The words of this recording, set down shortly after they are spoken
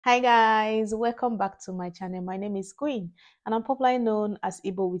Hi guys, welcome back to my channel. My name is Queen and I'm popularly known as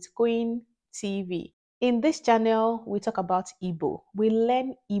Igbo with Queen TV. In this channel, we talk about Igbo. We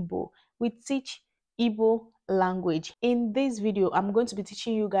learn Igbo. We teach Igbo language. In this video, I'm going to be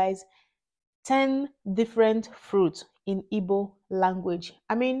teaching you guys 10 different fruits in Igbo language.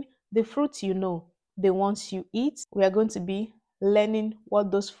 I mean, the fruits you know, the ones you eat. We are going to be learning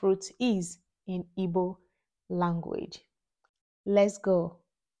what those fruits is in Igbo language. Let's go.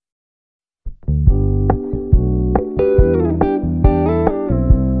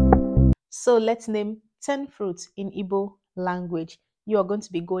 So let's name 10 fruits in Igbo language. You are going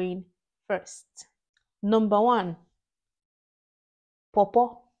to be going first. Number 1,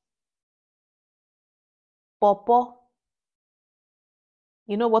 pawpaw. Pawpaw.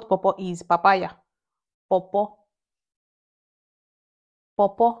 You know what pawpaw is? Papaya. Pawpaw.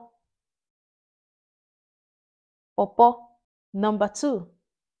 Pawpaw. Pawpaw. Number 2,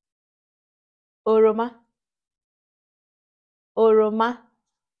 oroma. Oroma.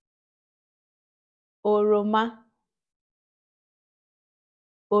 Oroma.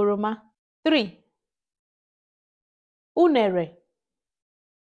 Oroma. 3, unere.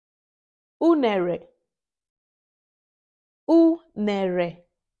 Unere. Unere.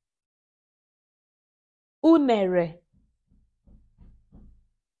 Unere.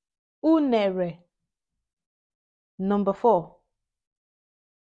 Unere. Number 4,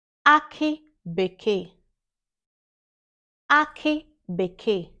 aki bekee. Aki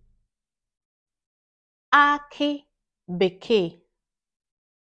bekee. Aki bekee.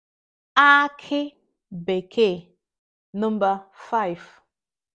 Aki bekee. Number 5,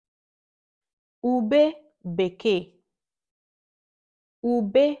 ube bekee.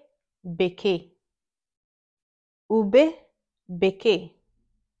 Ube bekee. Ube bekee.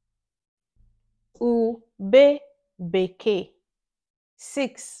 Ube bekee.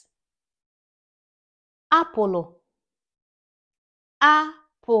 6, apolo.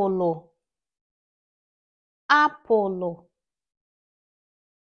 Apolo. Apolo.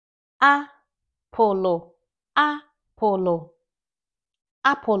 Apolo. Apolo.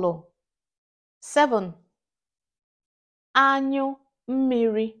 Apolo. 7, anyụ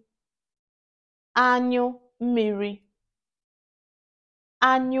mmiri. Anyụ mmiri.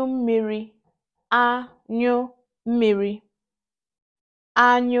 Anyụ mmiri. Anyụ mmiri.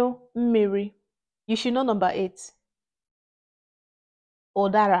 Anyụ mmiri. You should know number 8.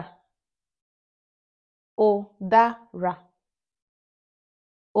 Ụdara. Ụdara.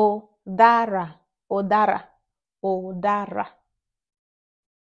 Ụdara. Ụdara. Ụdara.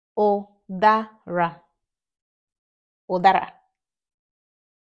 Ụdara. Ụdara.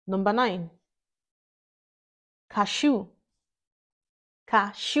 Number 9, cashew.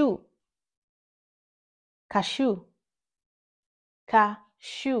 Cashew. Cashew.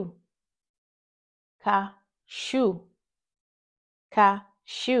 Cashew. Cashew.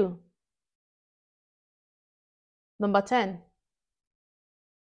 Cashew. Number 10,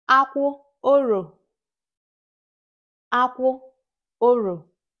 akwụ oro. Akwụ oro.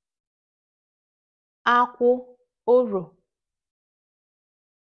 Akwụ oro.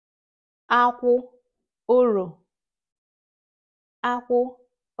 Akwụ oro. Akwụ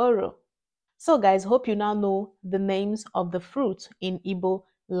oro. So guys, hope you now know the names of the fruits in Igbo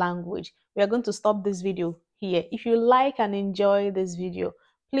language. We are going to stop this video here. If you like and enjoy this video,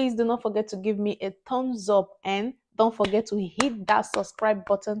 please do not forget to give me a thumbs up and don't forget to hit that subscribe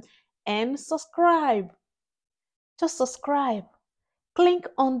button and subscribe. Just subscribe. Click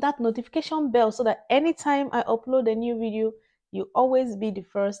on that notification bell so that anytime I upload a new video, you always be the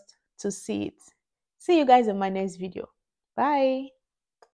first to see it. See you guys in my next video. Bye.